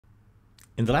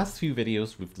In the last few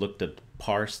videos, we've looked at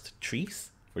parsed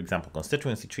trees, for example,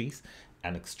 constituency trees,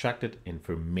 and extracted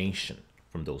information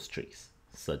from those trees,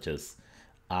 such as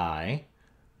I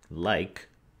like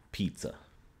pizza,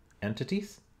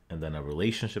 entities, and then a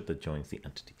relationship that joins the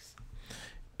entities.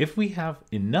 If we have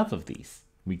enough of these,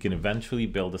 we can eventually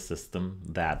build a system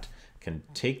that can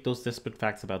take those disparate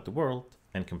facts about the world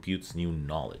and computes new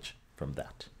knowledge from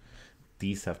that.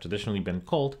 These have traditionally been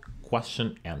called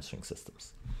question answering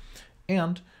systems.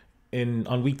 And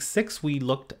on week 6, we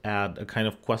looked at a kind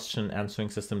of question answering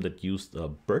system that used a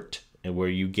BERT, and where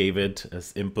you gave it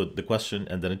as input the question,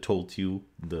 and then it told you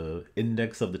the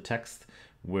index of the text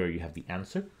where you have the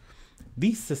answer.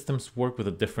 These systems work with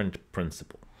a different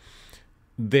principle.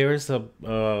 There's a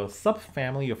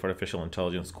subfamily of artificial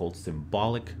intelligence called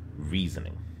symbolic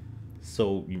reasoning.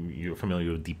 So you're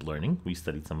familiar with deep learning. We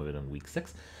studied some of it in week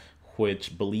 6,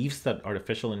 which believes that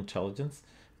artificial intelligence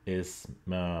is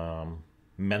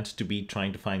meant to be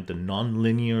trying to find the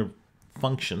nonlinear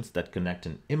functions that connect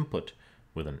an input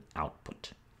with an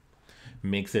output.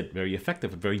 Makes it very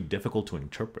effective but very difficult to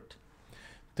interpret.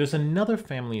 There's another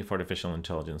family of artificial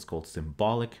intelligence called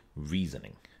symbolic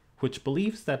reasoning, which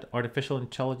believes that artificial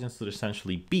intelligence would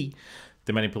essentially be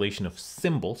the manipulation of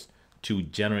symbols to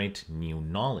generate new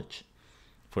knowledge.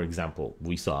 For example,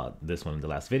 we saw this one in the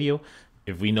last video.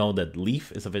 If we know that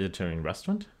Leaf is a vegetarian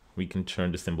restaurant, we can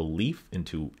turn the symbol Leaf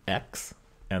into X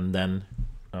and then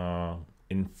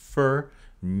infer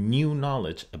new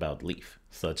knowledge about Leaf,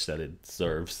 such that it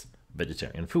serves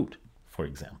vegetarian food, for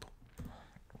example.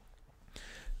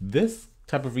 This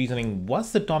type of reasoning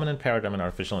was the dominant paradigm in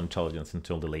artificial intelligence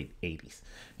until the late 80s.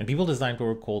 And people designed what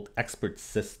were called expert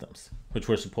systems, which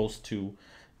were supposed to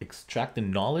extract the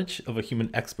knowledge of a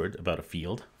human expert about a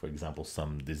field, for example,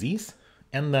 some disease,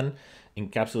 and then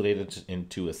encapsulate it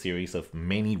into a series of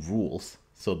many rules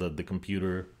so that the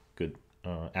computer could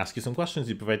ask you some questions,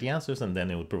 you provide the answers, and then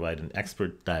it would provide an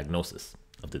expert diagnosis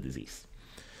of the disease.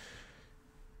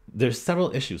 There's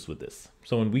several issues with this.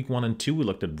 So in week 1 and 2, we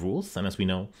looked at rules. And as we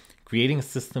know, creating a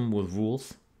system with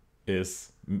rules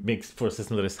makes for a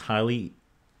system that is highly,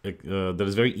 that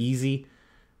is very easy,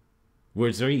 where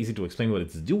it's very easy to explain what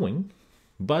it's doing,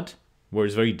 but where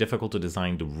it's very difficult to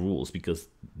design the rules because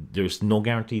there's no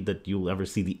guarantee that you'll ever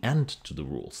see the end to the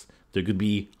rules. There could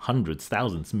be hundreds,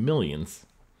 thousands, millions.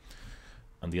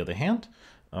 On the other hand,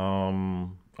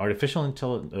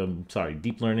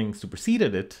 deep learning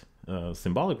superseded it,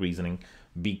 symbolic reasoning,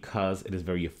 because it is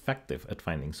very effective at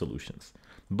finding solutions.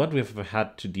 But we've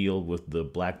had to deal with the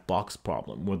black box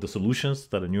problem, where the solutions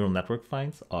that a neural network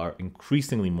finds are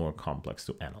increasingly more complex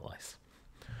to analyze.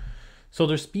 So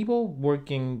there's people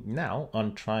working now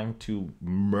on trying to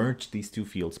merge these two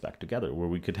fields back together, where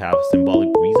we could have symbolic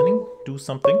reasoning do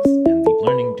some things and deep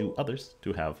learning do others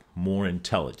to have more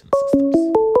intelligent systems.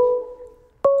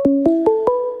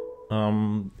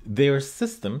 There are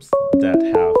systems that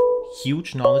have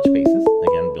huge knowledge bases,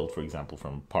 again, built, for example,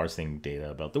 from parsing data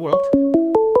about the world.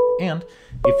 And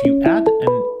if you add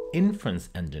an inference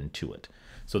engine to it,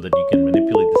 so that you can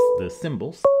manipulate the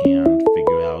symbols and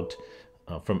figure out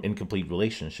from incomplete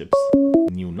relationships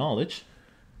new knowledge,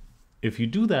 if you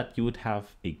do that, you would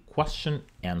have a question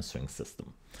answering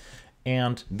system.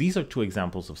 And these are two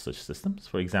examples of such systems.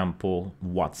 For example,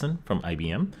 Watson from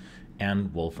IBM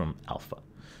and Wolfram Alpha.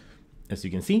 As you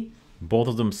can see, both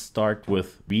of them start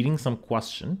with reading some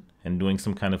question and doing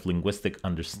some kind of linguistic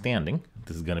understanding.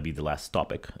 This is going to be the last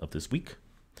topic of this week.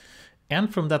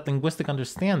 And from that linguistic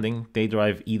understanding, they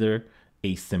derive either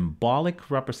a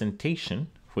symbolic representation,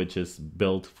 which is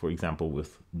built, for example,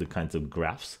 with the kinds of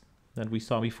graphs that we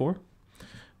saw before,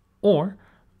 or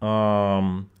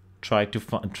try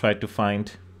to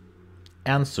find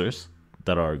answers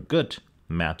that are good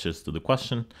matches to the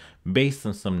question based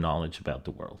on some knowledge about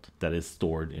the world that is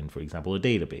stored in, for example, a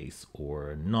database or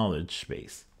a knowledge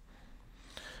base.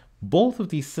 Both of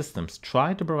these systems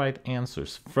try to provide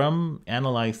answers from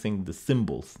analyzing the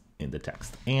symbols in the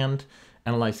text and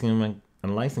analyzing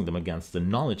them against the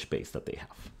knowledge base that they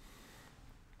have.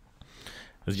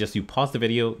 I suggest you pause the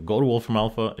video, go to Wolfram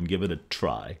Alpha, and give it a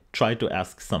try. Try to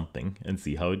ask something and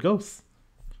see how it goes.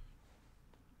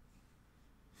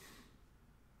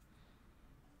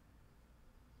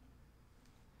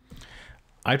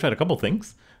 I tried a couple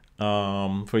things.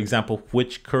 For example,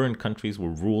 which current countries were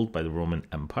ruled by the Roman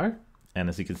Empire. And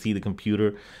as you can see, the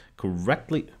computer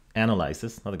correctly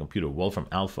analyzes, not the computer, Wolfram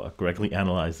Alpha correctly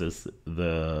analyzes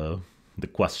the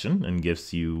question and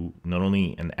gives you not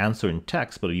only an answer in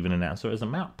text, but even an answer as a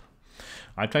map.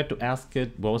 I tried to ask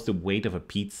it what was the weight of a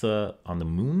pizza on the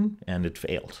moon, and it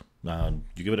failed. You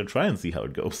give it a try and see how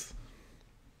it goes.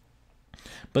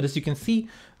 But as you can see,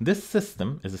 this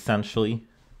system is essentially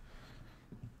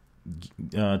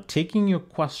taking your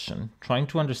question, trying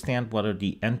to understand what are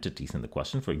the entities in the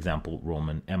question, for example,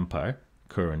 Roman Empire,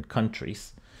 current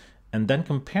countries, and then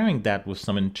comparing that with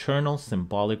some internal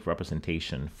symbolic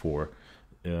representation for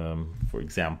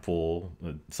example,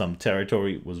 some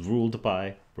territory was ruled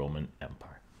by Roman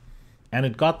Empire. And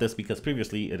it got this because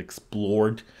previously it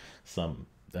explored some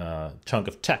chunk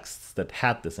of texts that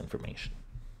had this information.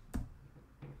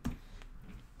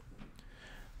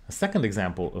 A second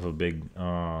example of a big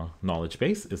knowledge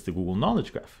base is the Google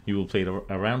Knowledge Graph. You will play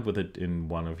around with it in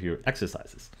one of your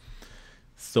exercises.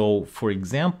 So, for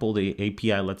example, the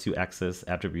API lets you access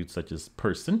attributes such as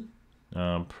person,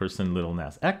 person Little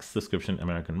Nas X, description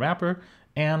American rapper,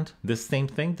 and this same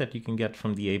thing that you can get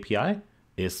from the API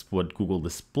is what Google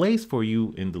displays for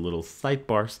you in the little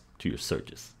sidebars to your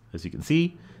searches. As you can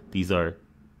see, these are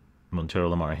Montero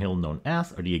Lamar Hill known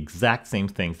as are the exact same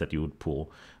things that you would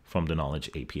pull from the Knowledge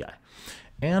API.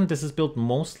 And this is built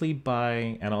mostly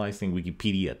by analyzing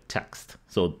Wikipedia text.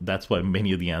 So that's why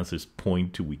many of the answers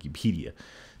point to Wikipedia.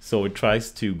 So it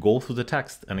tries to go through the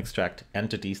text and extract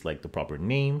entities like the proper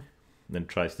name, then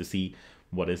tries to see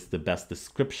what is the best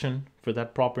description for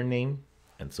that proper name,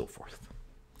 and so forth.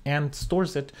 And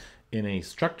stores it in a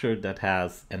structure that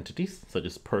has entities such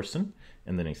as person,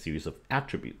 and then a series of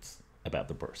attributes about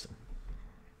the person.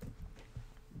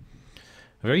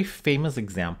 A very famous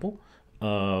example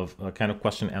of a kind of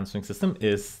question answering system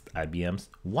is IBM's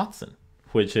Watson,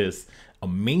 which is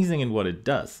amazing in what it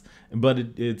does, but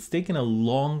it's taken a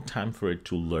long time for it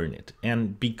to learn it.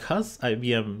 And because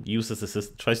IBM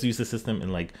tries to use the system in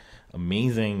like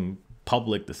amazing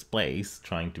public displays,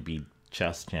 trying to be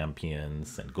chess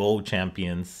champions and Go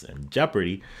champions and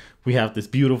Jeopardy, we have this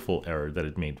beautiful error that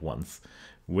it made once,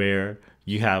 where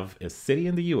you have a city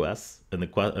in the US, and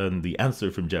the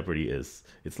answer from Jeopardy is,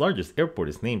 its largest airport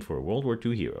is named for a World War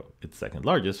II hero, its second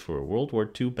largest for a World War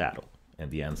II battle. And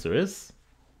the answer is,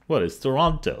 what is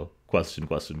Toronto? Question,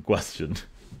 question, question.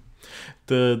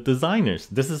 The designers,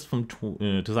 this is from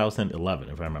 2011,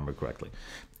 if I remember correctly.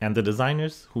 And the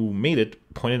designers who made it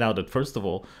pointed out that, first of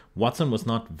all, Watson was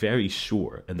not very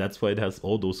sure, and that's why it has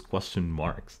all those question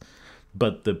marks.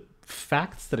 But the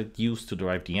facts that it used to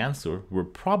derive the answer were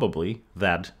probably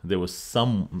that there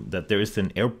is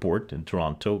an airport in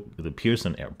Toronto, the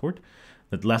Pearson Airport,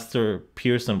 that Lester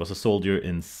Pearson was a soldier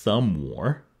in some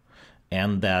war,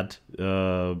 and that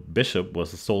Bishop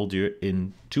was a soldier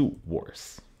in 2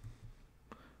 wars.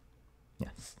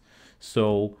 Yes.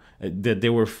 So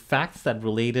there were facts that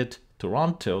related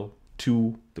Toronto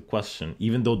to the question,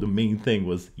 even though the main thing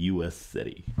was US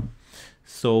city.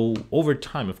 So over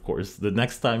time, of course, the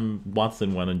next time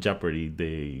Watson won on Jeopardy,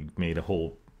 they made a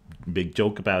whole big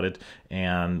joke about it.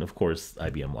 And of course,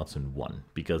 IBM Watson won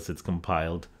because it's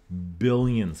compiled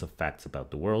billions of facts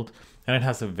about the world, and it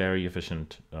has a very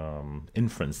efficient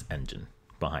inference engine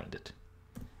behind it.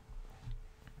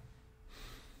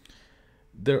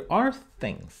 There are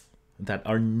things that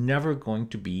are never going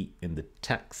to be in the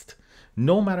text.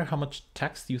 No matter how much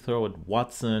text you throw at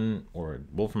Watson or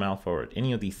at Wolfram Alpha or at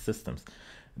any of these systems,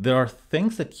 there are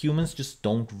things that humans just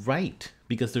don't write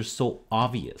because they're so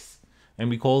obvious. And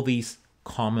we call these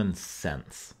common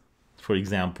sense. For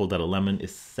example, that a lemon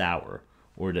is sour,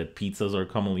 or that pizzas are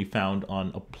commonly found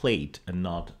on a plate and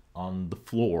not on the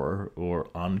floor or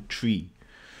on a tree.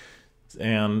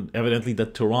 And evidently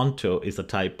that Toronto is a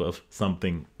type of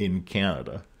something in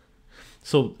Canada.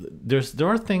 So there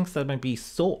are things that might be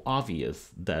so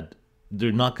obvious that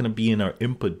they're not going to be in our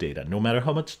input data, no matter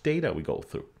how much data we go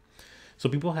through. So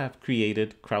people have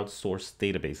created crowdsourced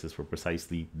databases for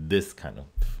precisely this kind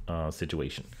of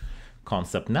situation.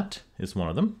 ConceptNet is one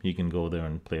of them. You can go there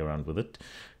and play around with it.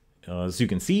 As you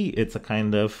can see, it's a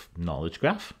kind of knowledge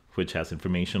graph, which has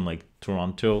information like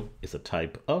Toronto is a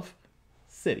type of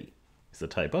city. It's a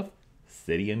type of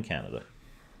city in Canada.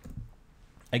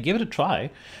 I gave it a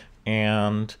try,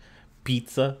 and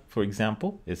pizza, for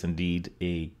example, is indeed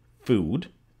a food,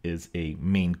 is a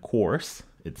main course.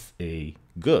 It's a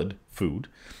good food,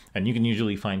 and you can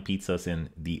usually find pizzas in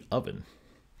the oven.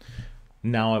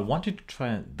 Now I wanted to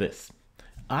try this.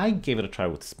 I gave it a try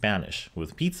with Spanish,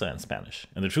 with pizza in Spanish.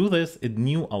 And the truth is, it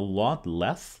knew a lot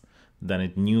less than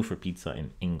it knew for pizza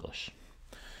in English.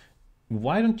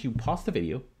 Why don't you pause the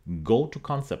video, go to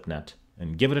ConceptNet,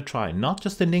 and give it a try, not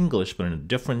just in English, but in a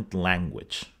different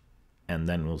language. And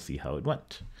then we'll see how it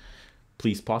went.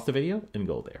 Please pause the video and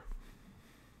go there.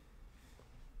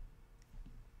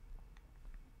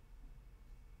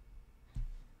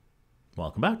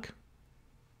 Welcome back.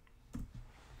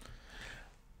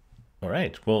 All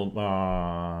right. Well,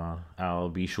 I'll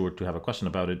be sure to have a question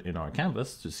about it in our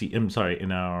canvas to see. I'm sorry,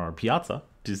 in our piazza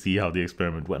to see how the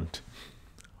experiment went.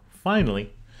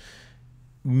 Finally,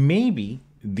 maybe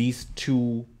these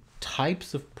two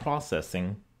types of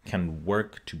processing can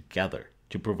work together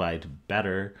to provide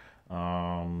better,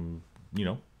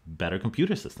 better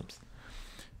computer systems.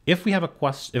 If we have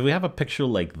a picture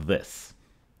like this,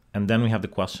 and then we have the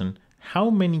question,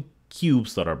 how many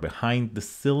cubes that are behind the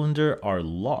cylinder are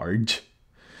large?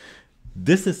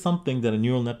 This is something that a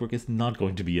neural network is not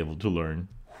going to be able to learn.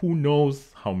 Who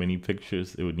knows how many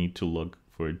pictures it would need to look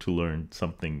for it to learn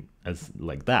something as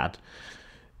like that.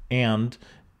 And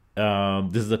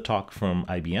this is a talk from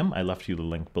IBM. I left you the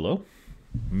link below.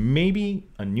 Maybe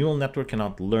a neural network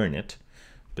cannot learn it,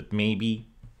 but maybe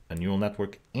a neural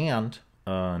network and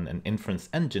an inference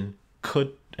engine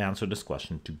could answer this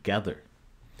question together.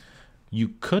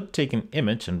 You could take an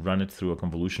image and run it through a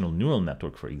convolutional neural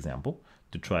network, for example,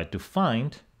 to try to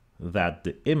find that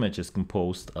the image is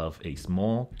composed of a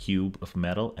small cube of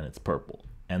metal and it's purple,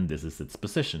 and this is its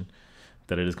position,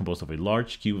 that it is composed of a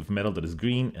large cube of metal that is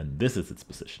green, and this is its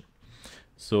position.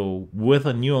 So with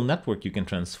a neural network, you can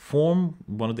transform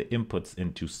one of the inputs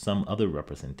into some other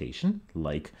representation,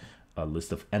 like a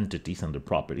list of entities and their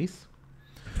properties.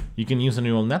 You can use a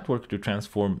neural network to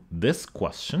transform this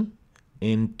question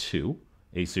into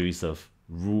a series of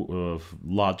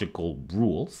logical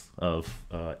rules of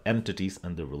entities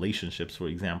and their relationships, for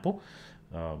example.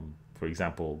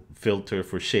 Filter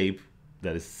for shape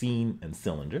that is seen and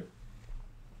cylinder.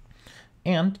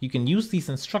 And you can use these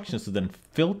instructions to then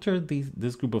filter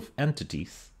this group of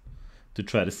entities to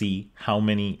try to see how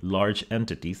many large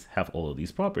entities have all of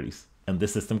these properties. And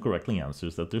this system correctly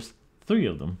answers that there's 3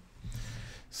 of them.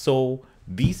 So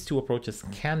these two approaches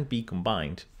can be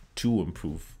combined to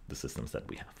improve the systems that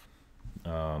we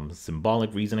have.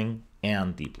 Symbolic reasoning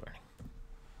and deep learning.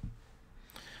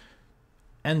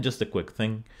 And just a quick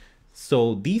thing.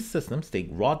 So these systems take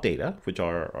raw data, which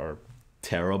are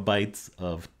terabytes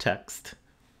of text,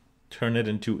 turn it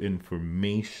into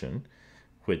information,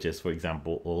 which is, for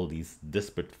example, all these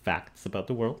disparate facts about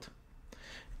the world.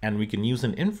 And we can use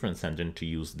an inference engine to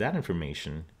use that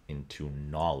information into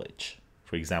knowledge.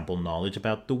 For example, knowledge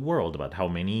about the world, about how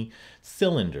many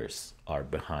cylinders are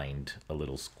behind a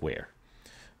little square.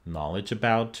 Knowledge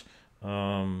about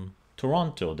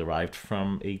Toronto derived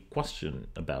from a question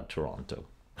about Toronto.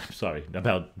 Sorry,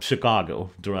 about Chicago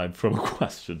derived from a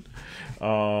question.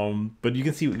 But you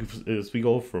can see as we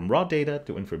go from raw data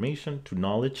to information to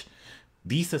knowledge,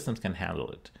 these systems can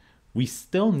handle it. We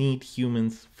still need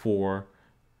humans to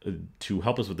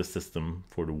help us with the system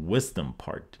for the wisdom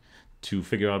part, to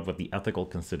figure out what the ethical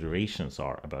considerations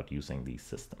are about using these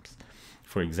systems.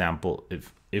 For example,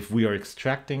 if we are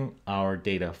extracting our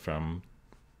data from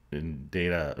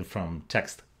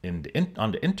text on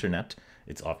the internet,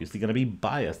 it's obviously going to be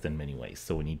biased in many ways.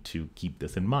 So we need to keep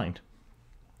this in mind.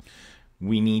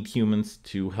 We need humans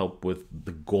to help with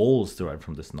the goals derived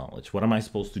from this knowledge. What am I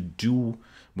supposed to do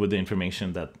with the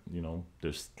information that,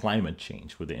 there's climate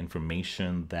change, with the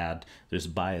information that there's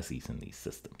biases in these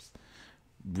systems?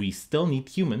 We still need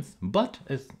humans, but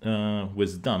as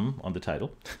wisdom on the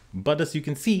title. But as you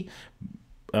can see,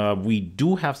 we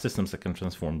do have systems that can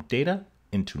transform data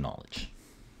into knowledge.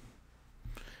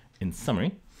 In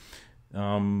summary,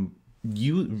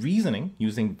 reasoning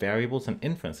using variables and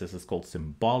inferences is called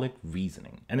symbolic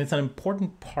reasoning, and it's an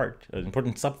important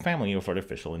subfamily of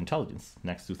artificial intelligence,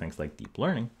 next to things like deep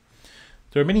learning.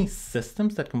 There are many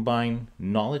systems that combine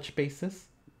knowledge bases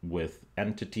with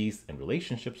entities and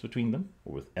relationships between them,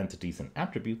 or with entities and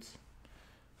attributes,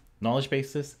 knowledge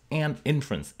bases, and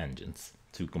inference engines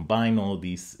to combine all of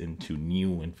these into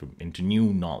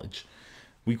new knowledge.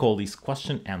 We call these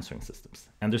question answering systems.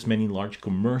 And there's many large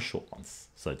commercial ones,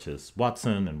 such as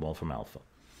Watson and Wolfram Alpha.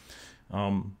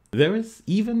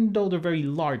 Even though they're very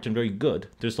large and very good,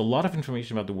 there's a lot of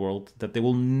information about the world that they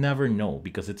will never know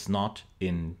because it's not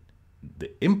in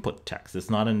the input text. It's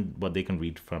not in what they can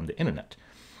read from the internet.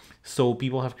 So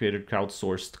people have created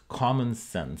crowdsourced common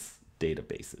sense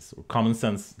databases or common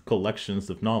sense collections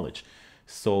of knowledge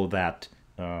so that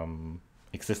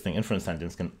existing inference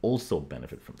engines can also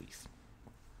benefit from these.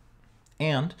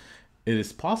 And it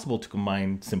is possible to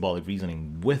combine symbolic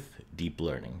reasoning with deep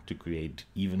learning to create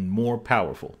even more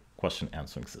powerful question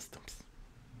answering systems.